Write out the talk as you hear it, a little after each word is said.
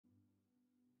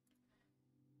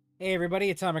Hey everybody,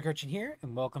 it's Atomic Urchin here,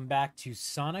 and welcome back to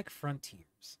Sonic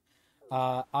Frontiers.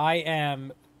 I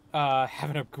am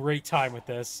having a great time with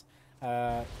this.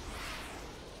 Uh,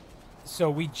 so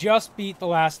we just beat the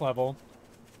last level.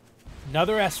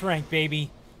 Another S rank, baby.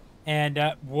 And,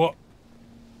 whoa.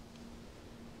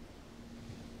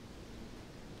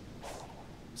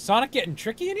 Sonic getting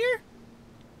tricky in here?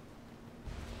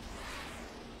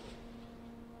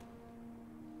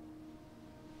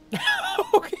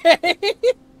 Okay.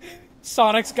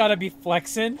 Sonic's gotta be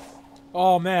flexing.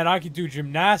 Oh man, I can do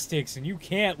gymnastics and you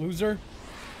can't, loser.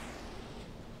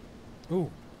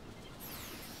 Ooh.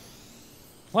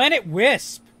 Planet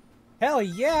Wisp. Hell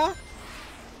yeah.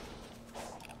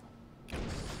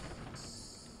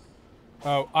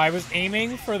 Oh, I was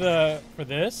aiming for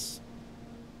this.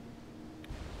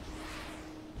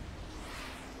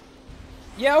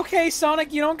 Yeah, okay,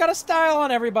 Sonic, you don't got a style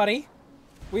on everybody.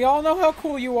 We all know how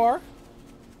cool you are.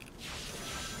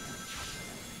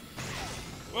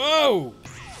 Whoa!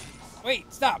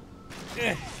 Wait, stop.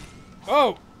 Ugh.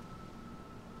 Oh!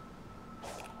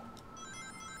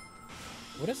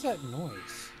 What is that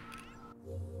noise?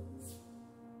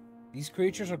 These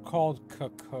creatures are called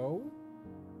Kako?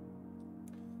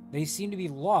 They seem to be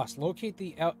lost. Locate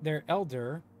their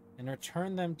elder and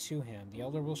return them to him. The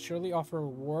elder will surely offer a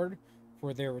reward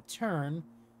for their return,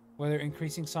 whether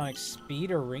increasing Sonic's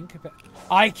speed or ring capacity.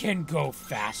 I can go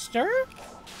faster?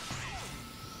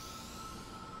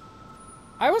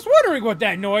 I was wondering what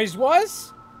that noise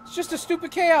was. It's just a stupid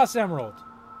Chaos Emerald.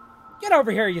 Get over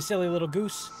here, you silly little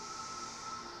goose.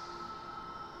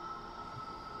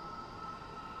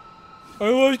 I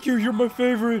like you. You're my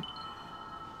favorite.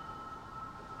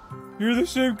 You're the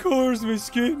same color as my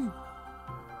skin.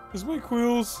 As my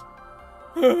quills.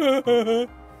 That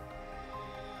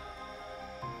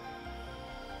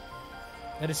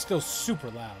is still super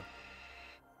loud.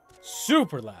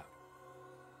 Super loud.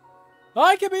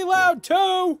 I can be loud too!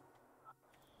 Alright.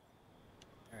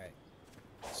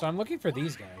 So I'm looking for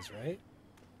these guys, right?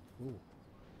 Ooh.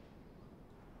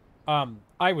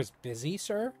 I was busy,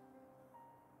 sir?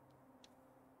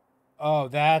 Oh,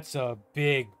 that's a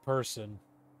big person.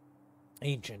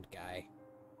 Ancient guy.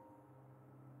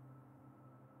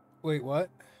 Wait, what?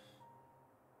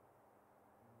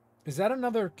 Is that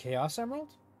another Chaos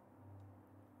Emerald?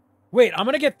 Wait, I'm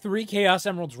gonna get 3 Chaos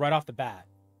Emeralds right off the bat.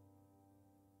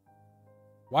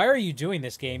 Why are you doing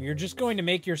this, game? You're just going to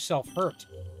make yourself hurt.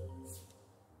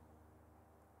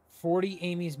 40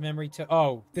 Amy's memory to...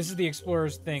 Oh, this is the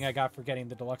Explorer's thing I got for getting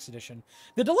the Deluxe Edition.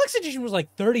 The Deluxe Edition was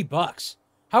like 30 bucks.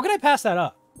 How could I pass that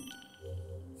up?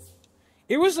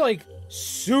 It was like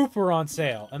super on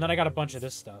sale. And then I got a bunch of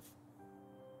this stuff.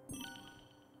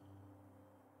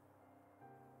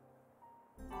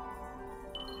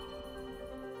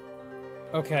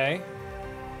 Okay.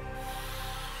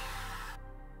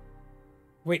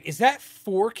 Wait, is that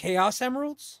 4 Chaos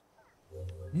Emeralds?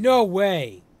 No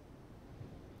way.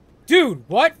 Dude,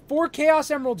 what? 4 Chaos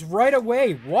Emeralds right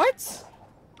away. What?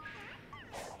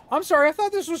 I'm sorry, I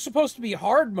thought this was supposed to be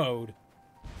hard mode.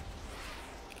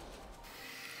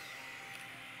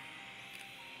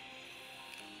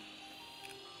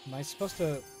 Am I supposed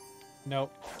to...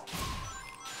 Nope.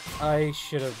 I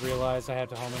should have realized I had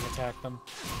to homing attack them.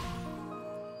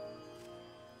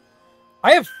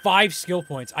 I have 5 skill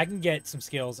points. I can get some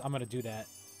skills. I'm gonna do that.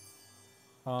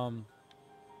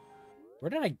 Where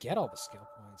did I get all the skill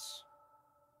points?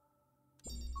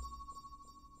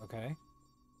 Okay.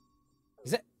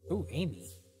 Is that... Ooh, Amy.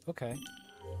 Okay.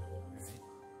 Alright.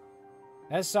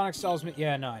 As Sonic stalls me...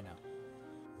 Yeah, no, I know.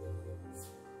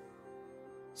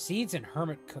 Seeds and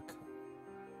Hermit Cook.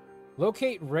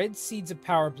 Locate red seeds of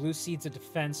power, blue seeds of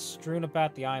defense strewn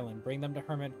about the island. Bring them to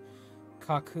Hermit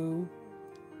Kaku.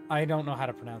 I don't know how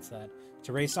to pronounce that.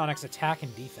 To raise Sonic's attack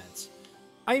and defense.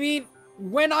 I mean,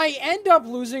 when I end up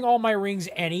losing all my rings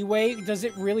anyway, does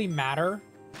it really matter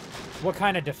what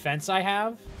kind of defense I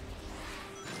have?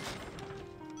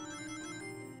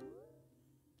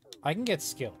 I can get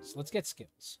skills. Let's get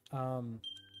skills. When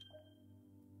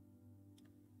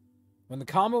the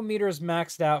combo meter is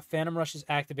maxed out, Phantom Rush is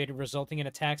activated, resulting in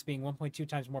attacks being 1.2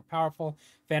 times more powerful.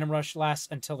 Phantom Rush lasts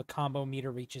until the combo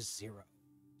meter reaches 0.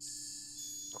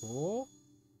 Cool.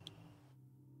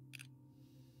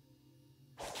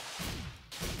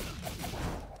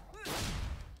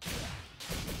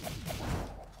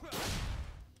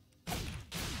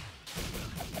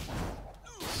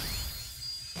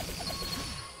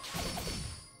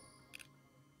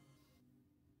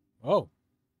 Oh.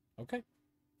 Okay.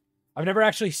 I've never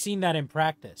actually seen that in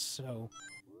practice, so,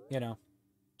 you know.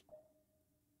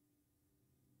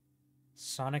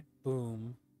 Sonic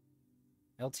Boom.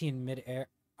 LT in mid-air.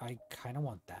 I kind of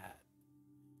want that.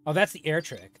 Oh, that's the air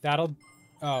trick. That'll...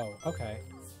 Oh, okay.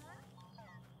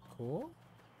 Cool.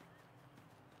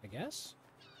 I guess.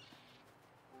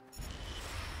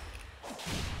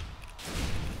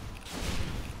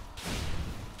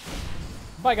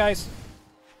 Bye, guys.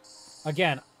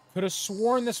 Again, could have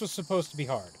sworn this was supposed to be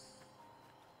hard.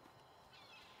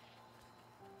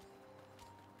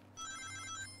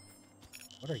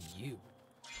 What are you?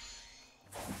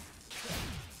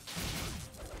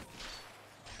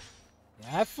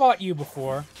 Yeah, I've fought you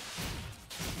before.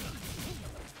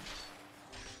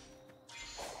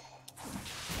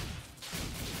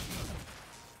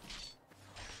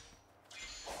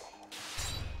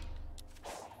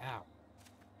 Ow.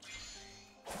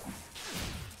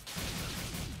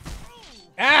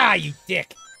 Ah, you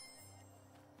dick!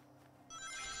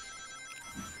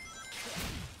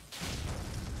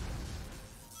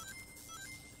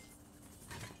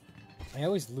 I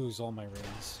always lose all my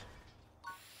rings.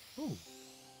 Ooh.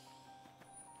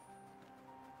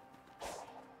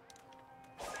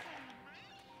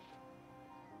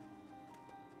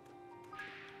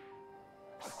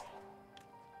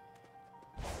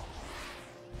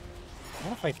 I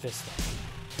want to fight this thing.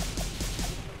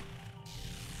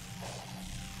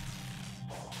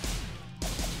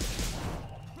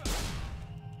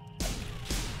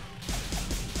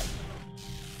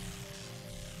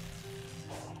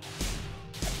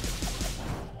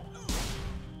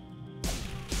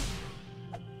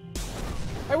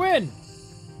 I win!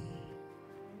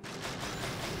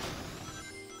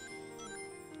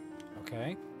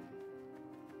 Okay.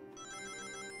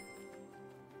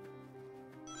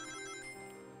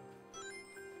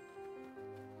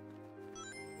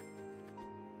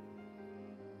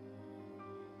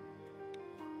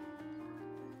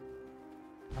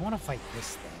 I want to fight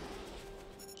this thing.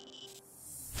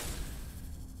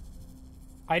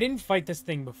 I didn't fight this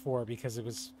thing before because it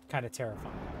was kind of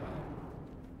terrifying.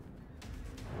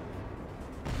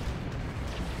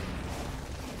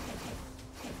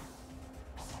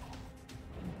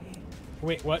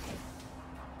 Wait, what?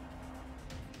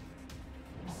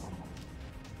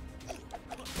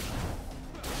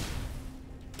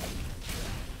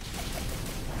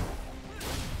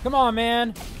 Come on,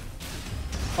 man.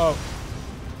 Oh.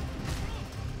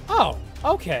 Oh,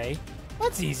 okay.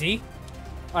 That's easy.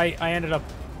 I ended up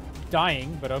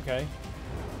dying, but okay.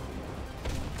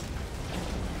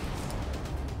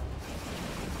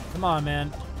 Come on,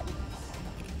 man.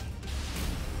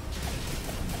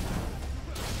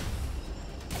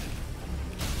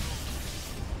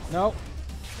 Nope.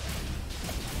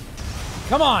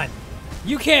 Come on!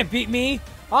 You can't beat me!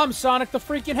 I'm Sonic the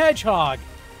freaking Hedgehog!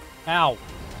 Ow.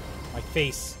 My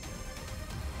face.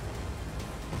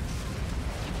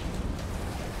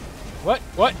 What?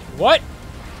 What? What?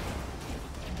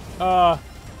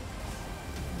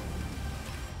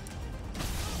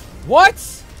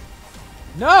 What?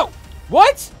 No!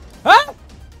 What? Huh?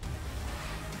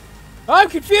 I'm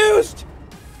confused!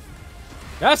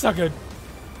 That's not good.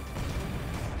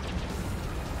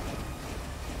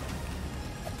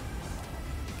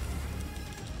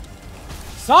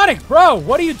 Sonic, bro,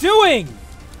 what are you doing?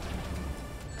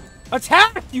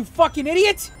 Attack, you fucking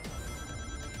idiot!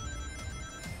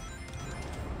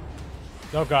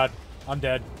 Oh god, I'm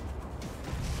dead.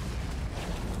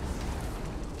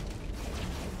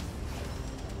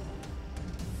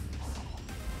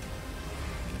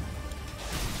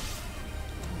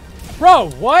 Bro,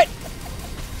 what?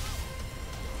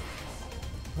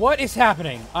 What is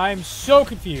happening? I'm so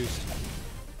confused.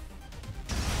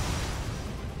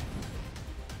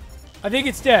 I think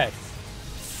it's dead.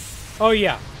 Oh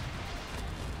yeah.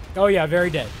 Oh yeah,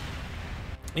 very dead.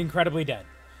 Incredibly dead.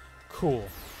 Cool.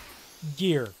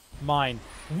 Gear. Mine.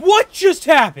 What just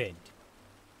happened?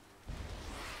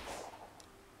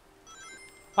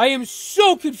 I am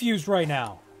so confused right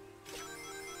now.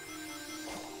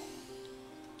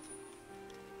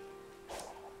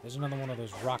 There's another one of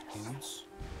those rock dudes.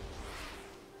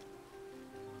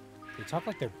 They talk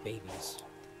like they're babies.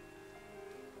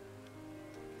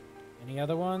 Any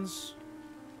other ones?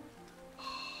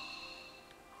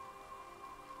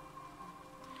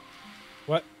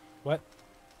 What? What?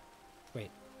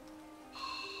 Wait.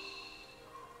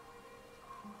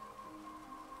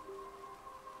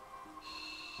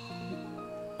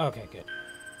 Okay, good.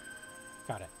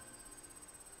 Got it.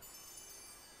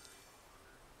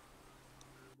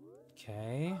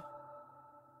 Okay.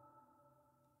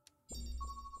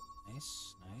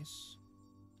 Nice, nice.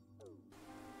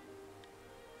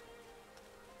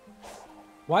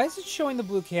 Why is it showing the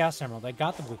blue Chaos Emerald? I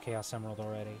got the blue Chaos Emerald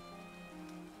already.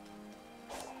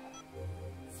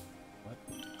 What?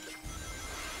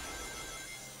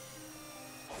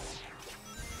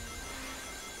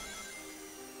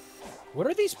 What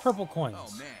are these purple coins?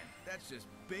 Oh man, that's just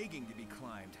begging to be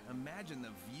climbed. Imagine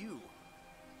the view.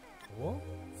 Whoa.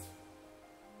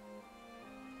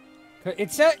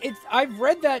 I've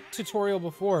read that tutorial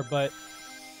before, but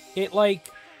it like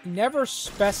never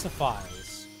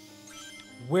specifies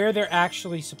where they're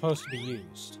actually supposed to be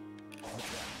used.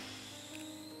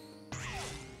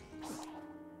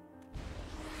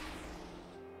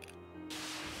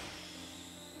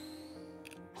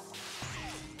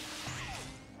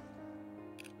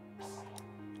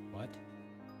 What?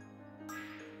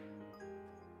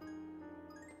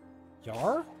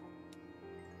 Yar?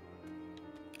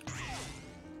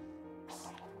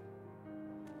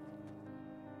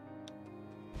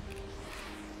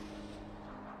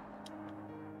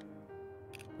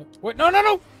 Wait, no, no,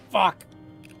 no! Fuck!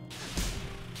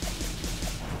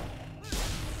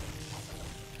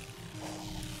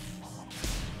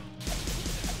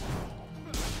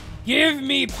 Give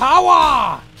me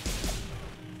power!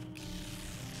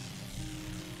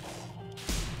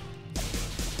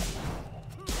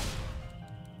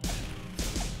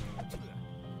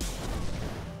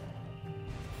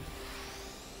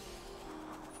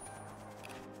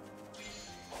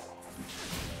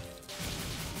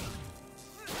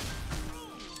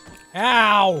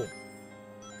 Ow!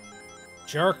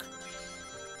 Jerk.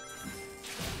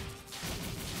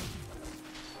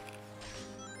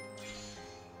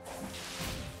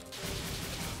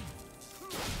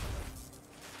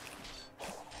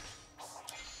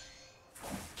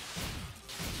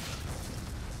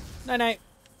 Night-night.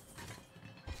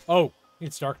 Oh,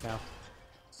 it's dark now.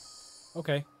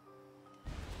 Okay.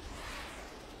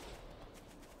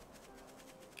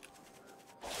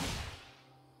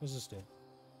 What does this do?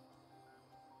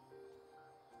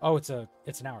 Oh, it's an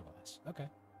hourglass. Okay.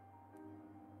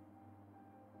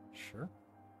 Sure.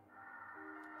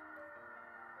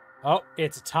 Oh,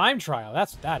 it's a time trial.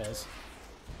 That's what that is.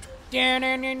 Down,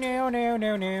 no, no, no, no,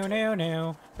 no, no, no,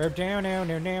 no. Down, no,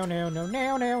 no, no, no, no,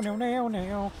 no, no, no, no,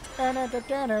 no. Down, down,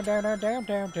 down, down, down, down,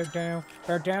 down,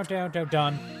 down, down, down, down,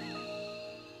 done.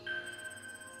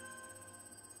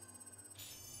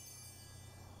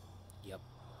 Yep.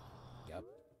 Yep.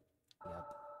 Yep.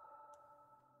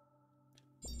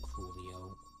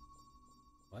 Coolio.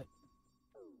 What?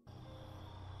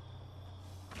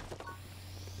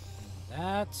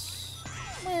 That's...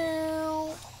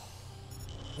 Well...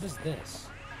 What is this?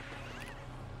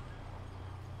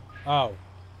 Oh.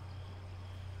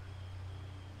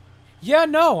 Yeah,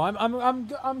 no, I'm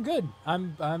good.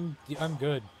 I'm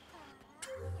good.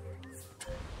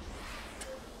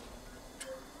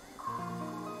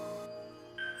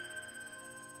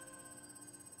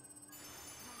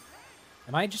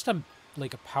 Am I just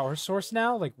like a power source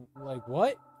now? Like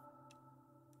what?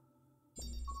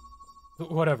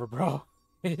 Whatever, bro.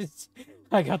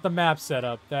 I got the map set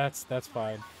up. That's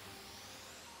fine.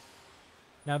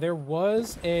 Now there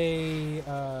was a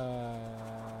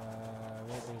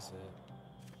what is it?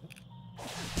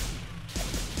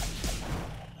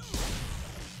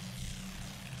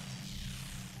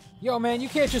 Yo, man, you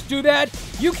can't just do that.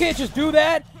 You can't just do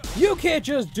that. You can't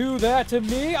just do that to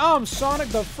me. I'm Sonic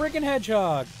the freaking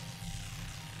Hedgehog.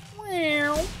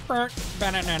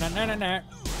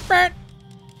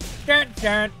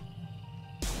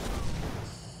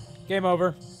 Game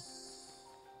over.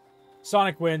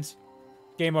 Sonic wins.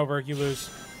 Game over. You lose.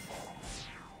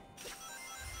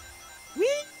 Whee!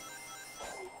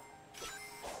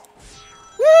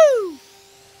 Woo!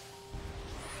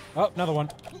 Oh, another one.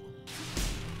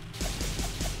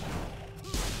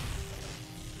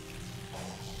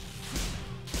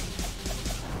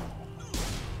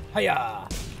 Hiya!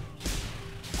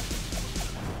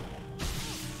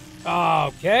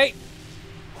 Okay.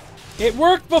 It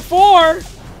worked before!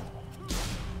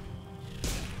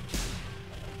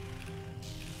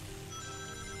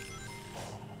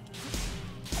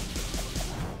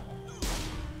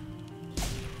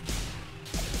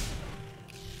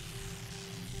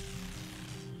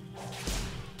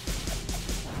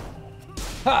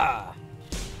 Ha!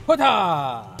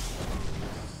 Hota!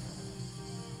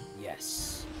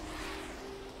 Yes.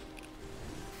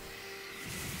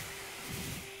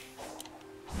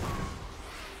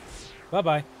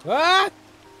 Bye-bye. Ah!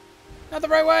 Not the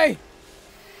right way!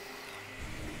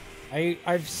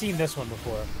 I've seen this one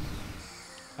before.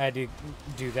 I had to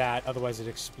do that, otherwise it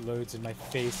explodes in my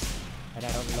face, and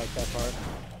I don't like that part.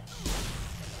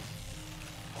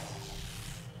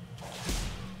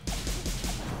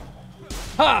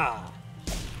 Ha!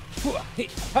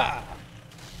 Ha!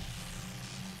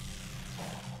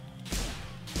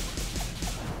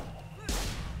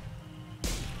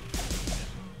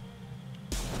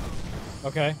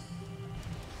 Okay.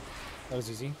 That was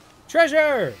easy.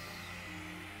 Treasure!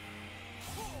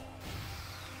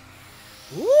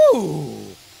 Ooh!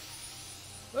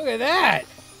 Look at that!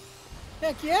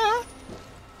 Heck yeah!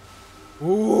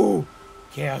 Ooh!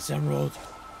 Chaos Emerald!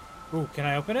 Ooh, can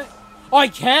I open it? Oh, I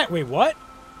can't! Wait, what?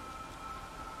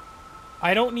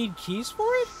 I don't need keys for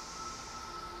it?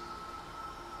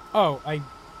 Oh, I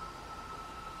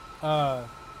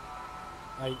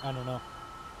don't know.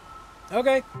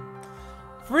 Okay.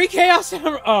 Free Chaos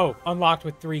Emerald! Oh, unlocked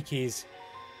with 3 keys.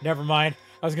 Never mind.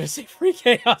 I was gonna say free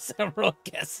Chaos Emerald.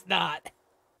 Guess not.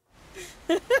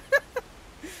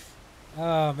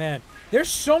 Oh, man. There's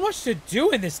so much to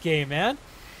do in this game, man.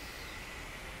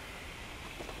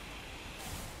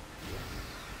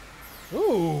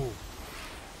 Ooh.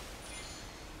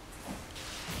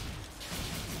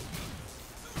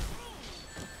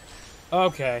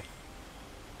 Okay.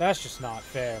 That's just not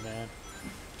fair, man.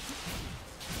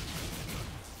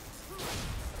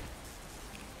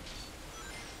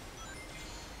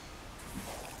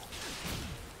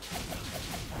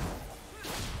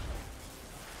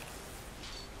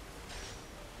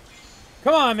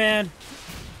 Come on, man.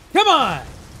 Come on.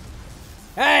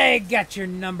 I got your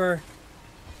number.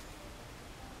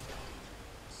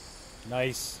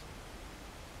 Nice.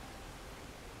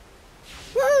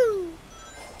 Woo!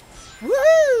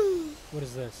 Woo! What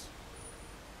is this?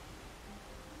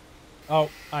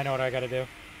 Oh, I know what I gotta do.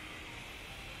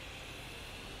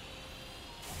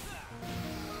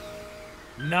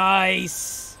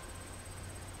 Nice!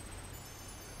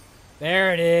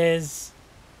 There it is.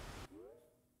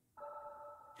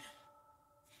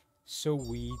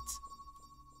 Sweet.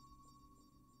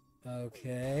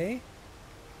 Okay.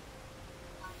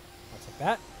 I'll take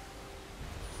that.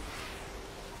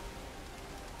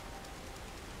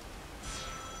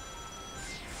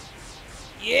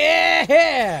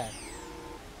 Yeah!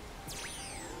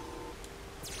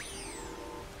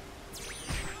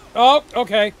 Oh,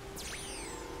 okay.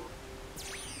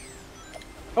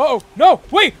 Uh-oh, no!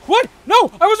 Wait, what?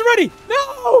 No! I wasn't ready!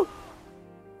 No!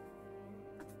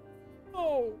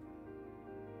 Oh.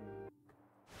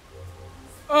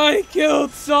 I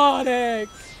killed Sonic!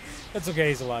 That's okay,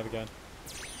 he's alive again.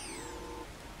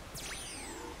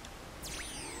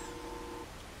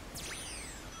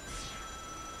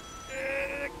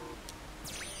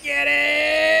 Get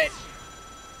it!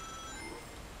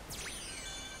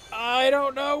 I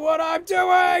don't know what I'm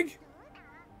doing!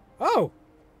 Oh.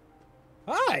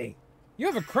 Hi. You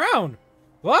have a crown.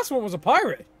 The last one was a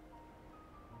pirate.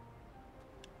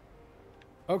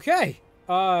 Okay.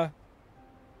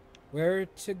 Where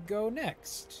to go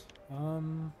next?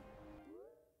 I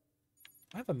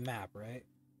have a map, right?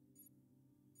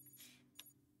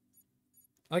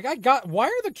 Like, why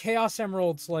are the Chaos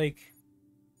Emeralds, like,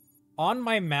 on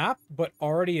my map, but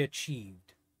already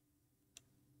achieved?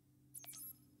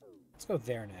 Let's go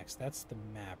there next. That's the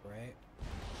map, right?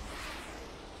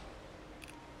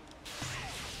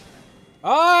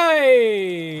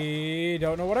 I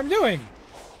don't know what I'm doing.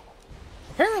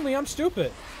 Apparently, I'm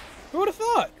stupid. Who would have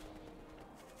thought?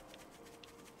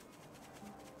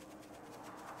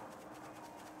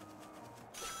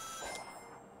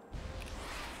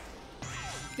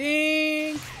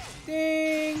 Ding!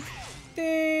 Ding!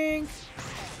 Ding!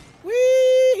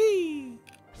 Whee!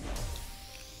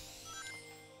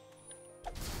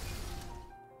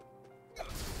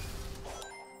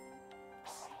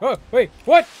 Oh, wait,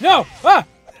 what? No! Ah!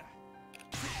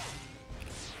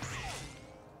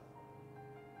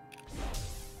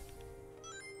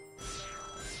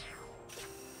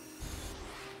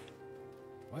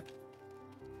 What?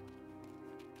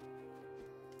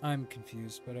 I'm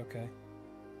confused, but okay.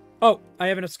 Oh, I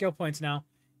have enough skill points now.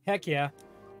 Heck yeah.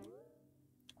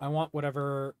 I want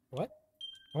whatever... What?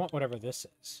 I want whatever this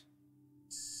is.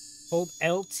 Hold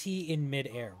LT in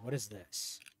midair. What is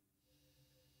this?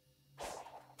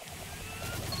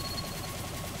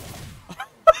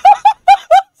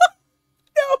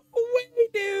 No way,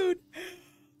 dude!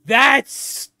 That's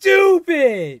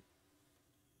stupid!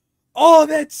 Oh,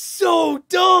 that's so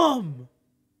dumb!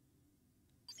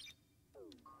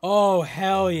 Oh,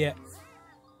 hell yeah.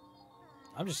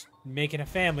 I'm just making a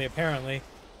family, apparently.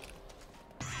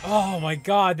 Oh my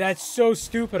god, that's so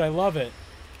stupid. I love it.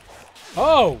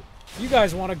 Oh, you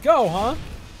guys want to go, huh?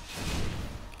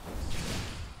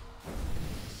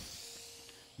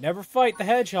 Never fight the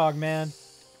hedgehog, man.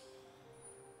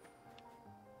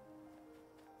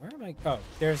 Where am I? Oh,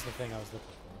 there's the thing I was looking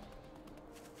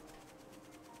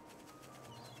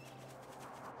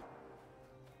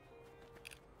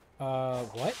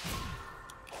for. What?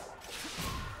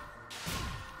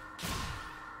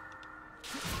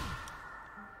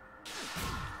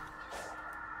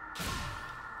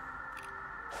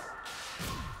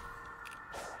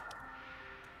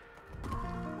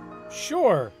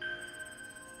 Sure.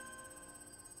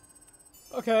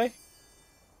 Okay.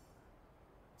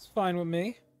 It's fine with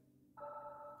me.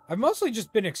 I've mostly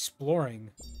just been exploring.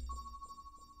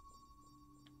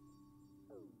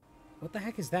 What the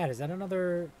heck is that? Is that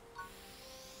another...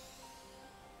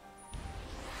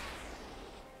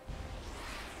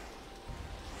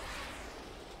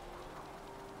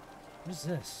 What is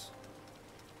this?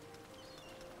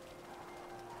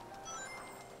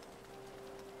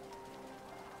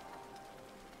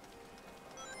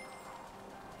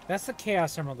 That's the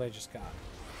Chaos Emerald I just got.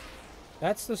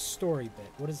 That's the story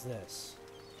bit. What is this?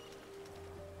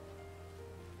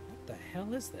 What the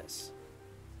hell is this?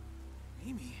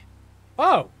 Amy.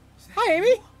 Oh! Hi,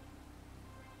 Amy!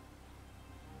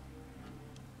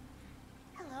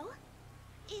 Hello?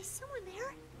 Is someone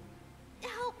there?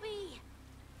 Help me!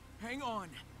 Hang on.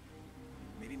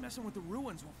 Maybe messing with the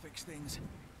ruins will fix things.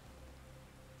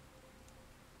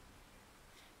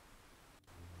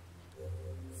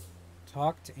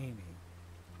 Talk to Amy.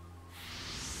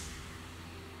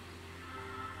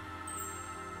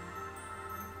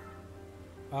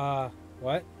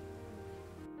 What?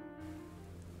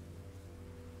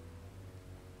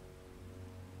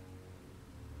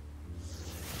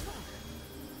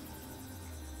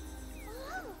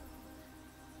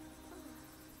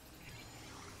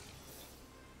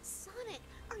 Sonic,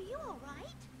 are you alright?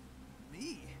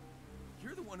 Me?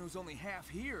 You're the one who's only half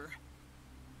here.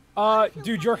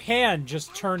 Dude, your hand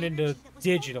just turned into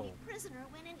digital. Prisoner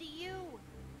went into you.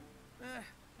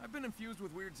 I've been infused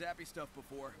with weird zappy stuff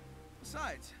before.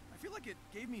 Besides, I feel like it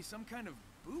gave me some kind of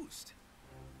boost.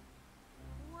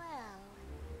 Well,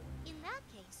 in that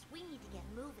case, we need to get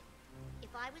moving.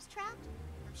 If I was trapped,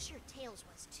 I'm sure Tails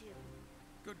was too.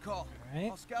 Good call. All right.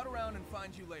 I'll scout around and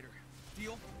find you later.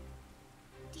 Deal?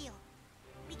 Deal.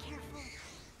 Be careful.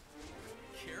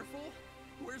 Careful?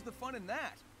 Where's the fun in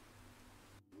that?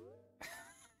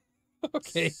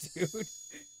 Okay, dude.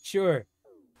 Sure.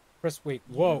 Press wait.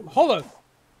 Whoa. Hold on.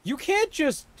 You can't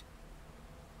just...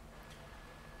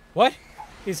 What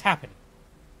is happening?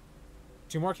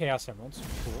 2 more Chaos Emeralds.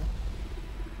 Cool.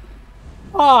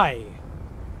 Hi.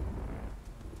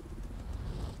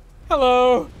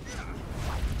 Hello.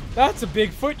 That's a big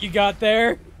foot you got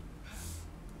there.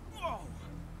 Whoa!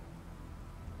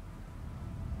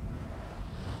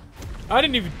 I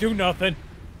didn't even do nothing.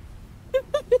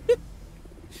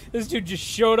 This dude just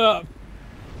showed up.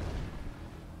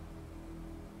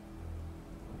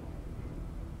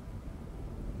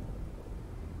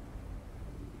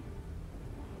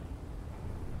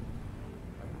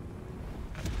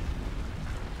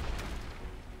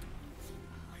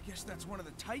 I guess that's one of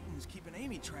the Titans keeping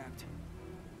Amy trapped.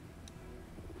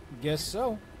 Guess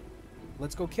so.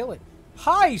 Let's go kill it.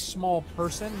 Hi, small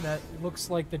person that looks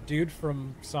like the dude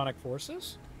from Sonic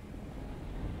Forces.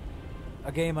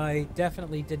 A game I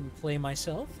definitely didn't play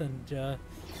myself and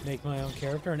make my own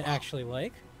character and actually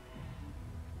like.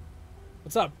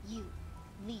 What's up? You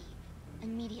leave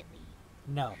immediately.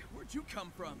 No. Where'd you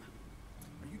come from?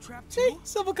 Are you trapped See? too?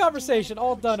 Simple conversation,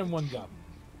 all done in one go.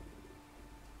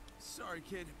 Sorry,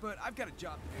 kid, but I've got a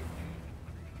job to do.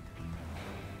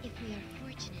 If we are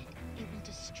fortunate, it will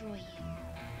destroy you.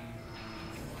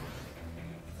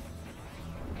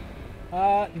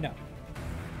 No.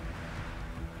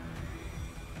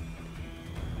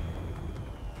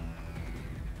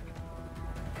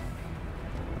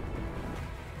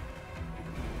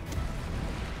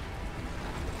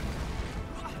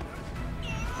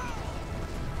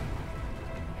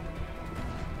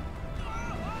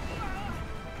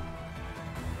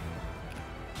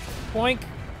 Boink.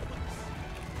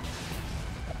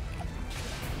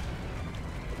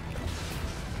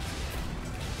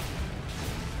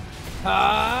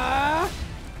 Ah!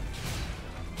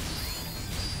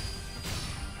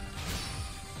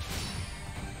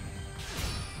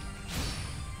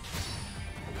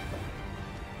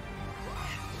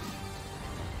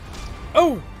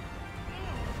 Oh!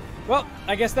 Well,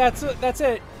 I guess that's it. That's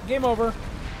it. Game over.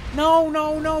 No,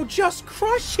 no, no! Just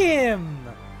crush him!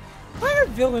 Why are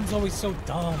villains always so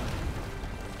dumb?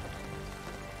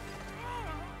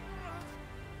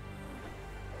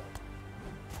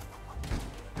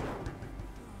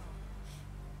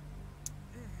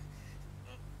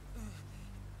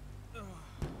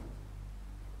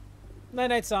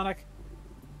 Night-night, Sonic.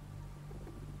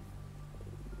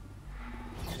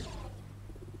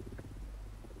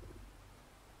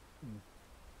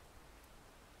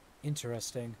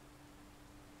 Interesting.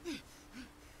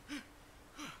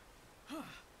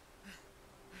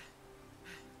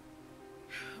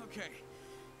 Okay,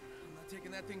 I'm not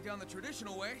taking that thing down the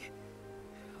traditional way.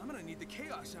 I'm gonna need the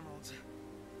Chaos Emeralds.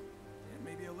 And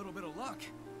maybe a little bit of luck.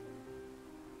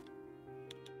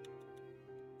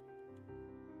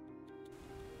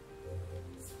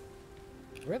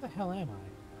 Where the hell am I?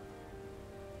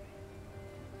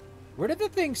 Where did the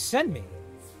thing send me?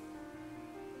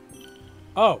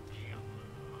 Oh.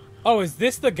 Oh, is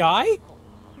this the guy?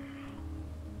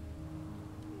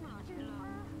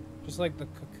 Just like the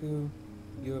cuckoo,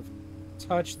 you have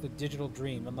touched the digital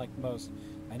dream, unlike most.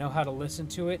 I know how to listen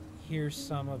to it, hear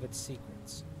some of its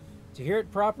secrets. To hear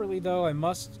it properly, though, I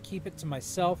must keep it to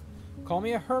myself. Call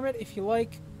me a hermit if you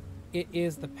like. It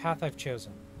is the path I've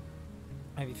chosen.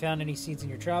 Have you found any seeds in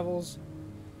your travels?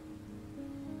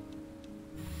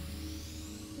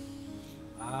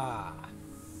 Ah.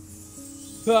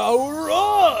 Power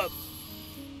up!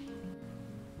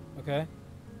 Okay.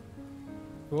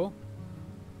 Cool.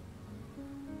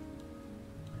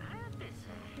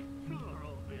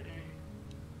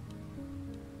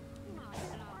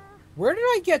 Where did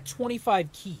I get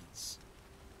 25 keys?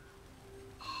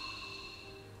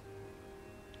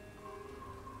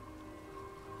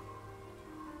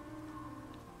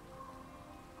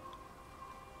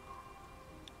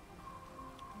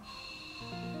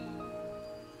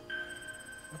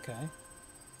 Okay.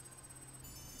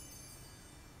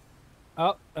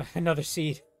 Oh, another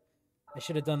seed. I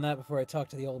should have done that before I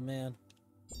talked to the old man.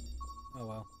 Oh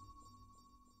well.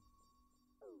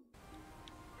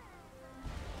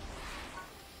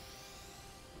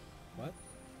 What?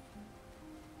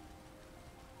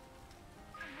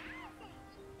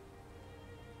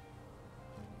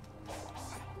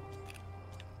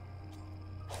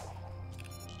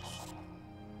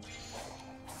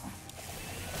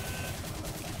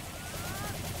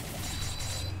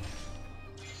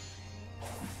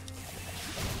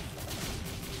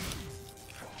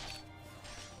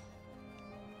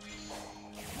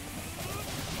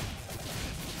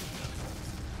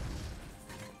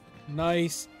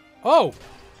 Nice. Oh!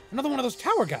 Another one of those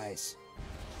tower guys.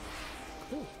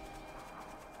 Cool.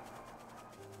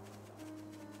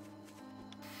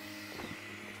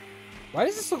 Why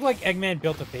does this look like Eggman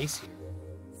built a base here?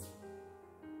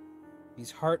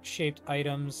 These heart-shaped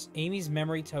items, Amy's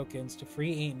memory tokens. To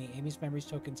free Amy, Amy's memory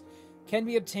tokens can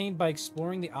be obtained by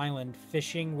exploring the island,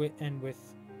 fishing with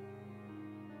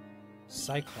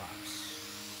Cyclops.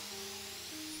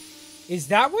 Is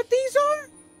that what these are?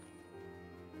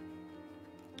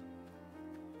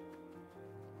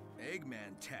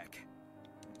 Eggman tech.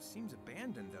 It seems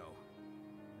abandoned, though.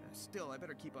 Still, I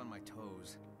better keep on my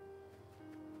toes.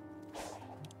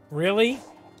 Really?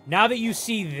 Now that you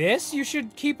see this, you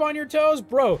should keep on your toes?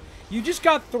 Bro, you just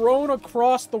got thrown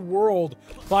across the world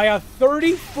by a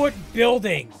 30-foot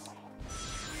building.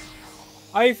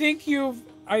 I think you're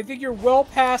well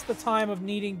past the time of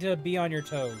needing to be on your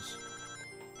toes.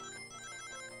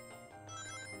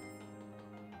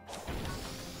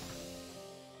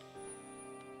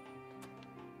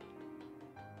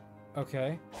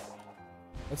 Okay.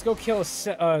 Let's go kill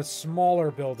a smaller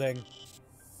building.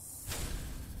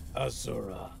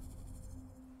 Azura.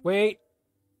 Wait.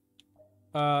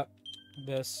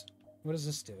 This. What does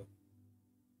this do?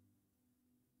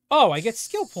 Oh, I get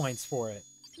skill points for it.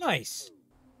 Nice.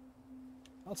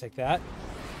 I'll take that.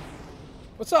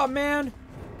 What's up, man?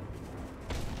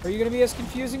 Are you gonna be as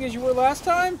confusing as you were last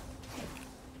time?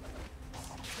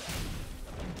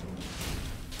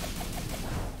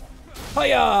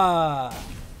 Hiya!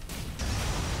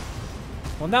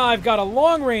 Well, now I've got a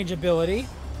long-range ability.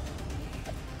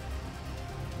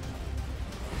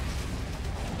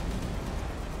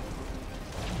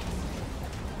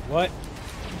 What?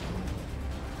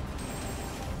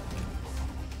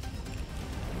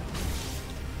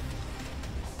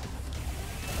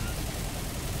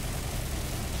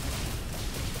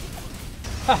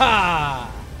 Haha!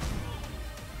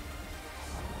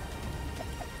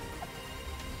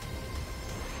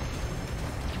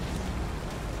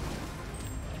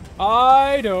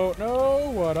 I don't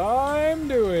know what I'm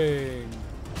doing.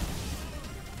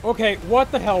 Okay,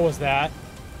 what the hell was that?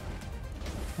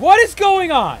 What is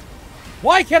going on?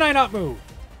 Why can I not move?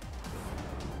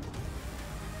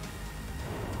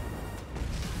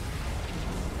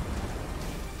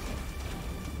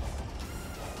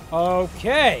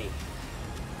 Okay.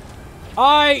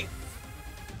 I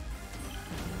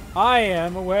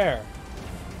am aware.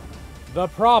 The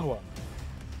problem.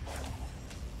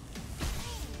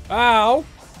 Ow.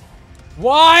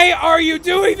 Why are you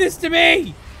doing this to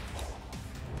me?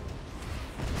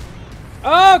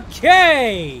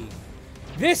 Okay.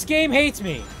 This game hates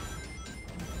me.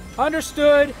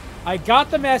 Understood. I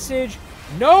got the message.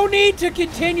 No need to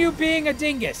continue being a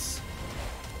dingus.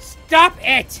 Stop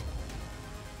it.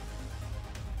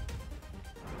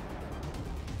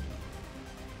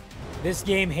 This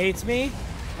game hates me,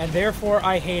 and therefore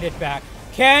I hate it back.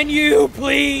 Can you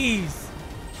please?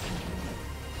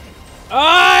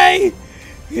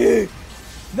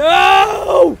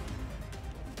 No!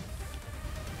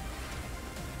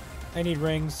 I need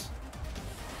rings.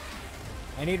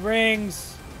 I need rings.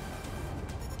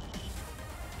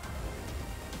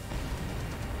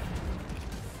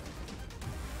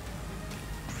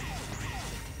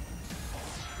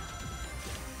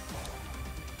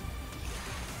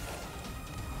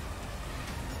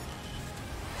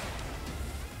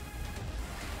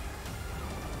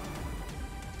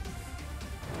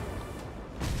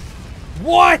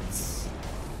 What?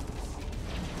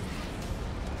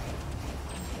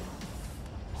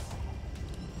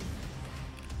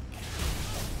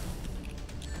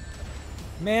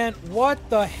 Man, what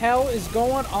the hell is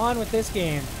going on with this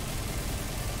game?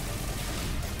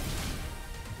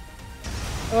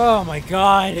 Oh my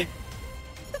god.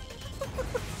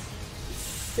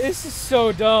 This is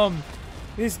so dumb.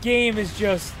 This game is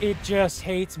just, it just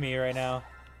hates me right now.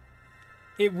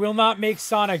 It will not make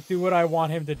Sonic do what I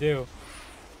want him to do.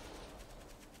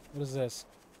 What is this?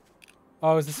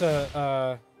 Oh, is this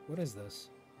a, what is this?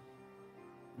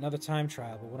 Another time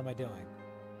trial, but what am I doing?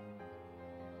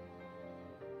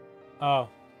 Oh.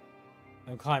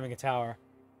 I'm climbing a tower.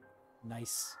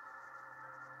 Nice.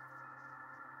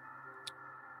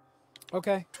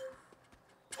 Okay.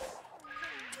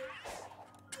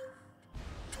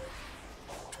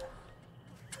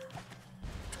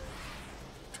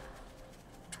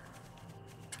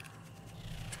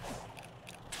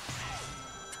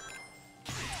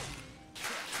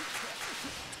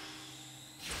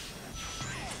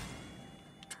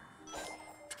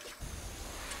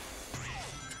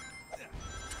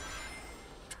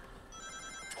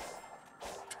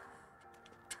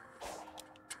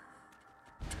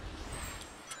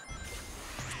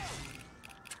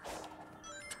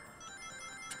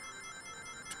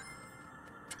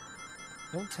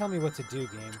 Don't tell me what to do,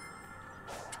 game.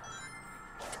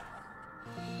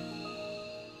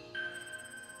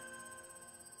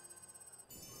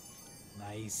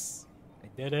 Nice. I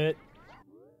did it.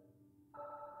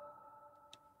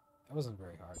 That wasn't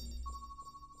very hard.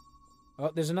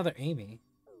 Oh, there's another Amy.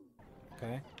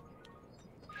 Okay.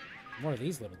 More of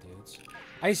these little dudes.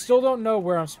 I still don't know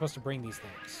where I'm supposed to bring these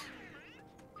things.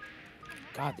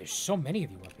 God, there's so many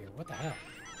of you up here. What the hell?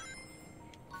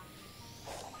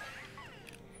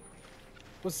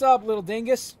 What's up, little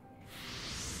dingus?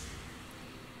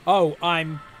 Oh,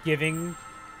 I'm giving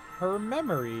her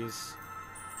memories.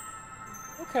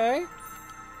 Okay.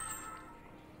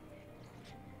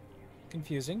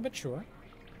 Confusing, but sure.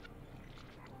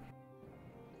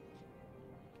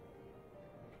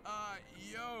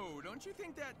 Yo, don't you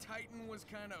think that Titan was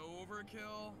kind of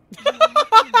overkill? You are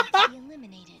going to be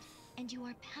eliminated, and you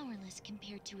are powerless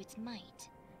compared to its might.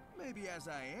 Maybe as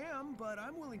I am, but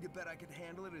I'm willing to bet I could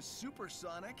handle it as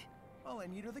Supersonic. All I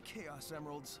need are the Chaos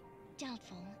Emeralds.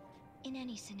 Doubtful. In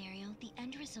any scenario, the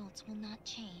end results will not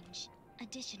change.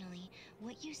 Additionally,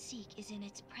 what you seek is in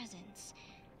its presence.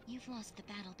 You've lost the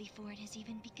battle before it has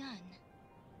even begun.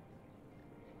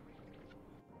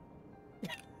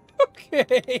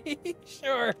 Okay,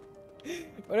 sure.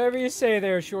 Whatever you say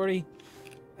there, shorty.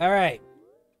 All right.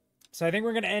 So I think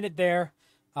we're going to end it there.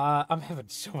 I'm having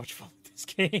so much fun with this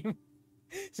game.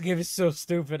 This game is so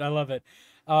stupid. I love it.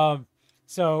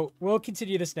 So we'll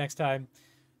continue this next time.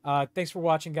 Thanks for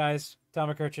watching, guys. Tom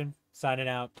McCurchin signing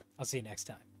out. I'll see you next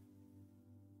time.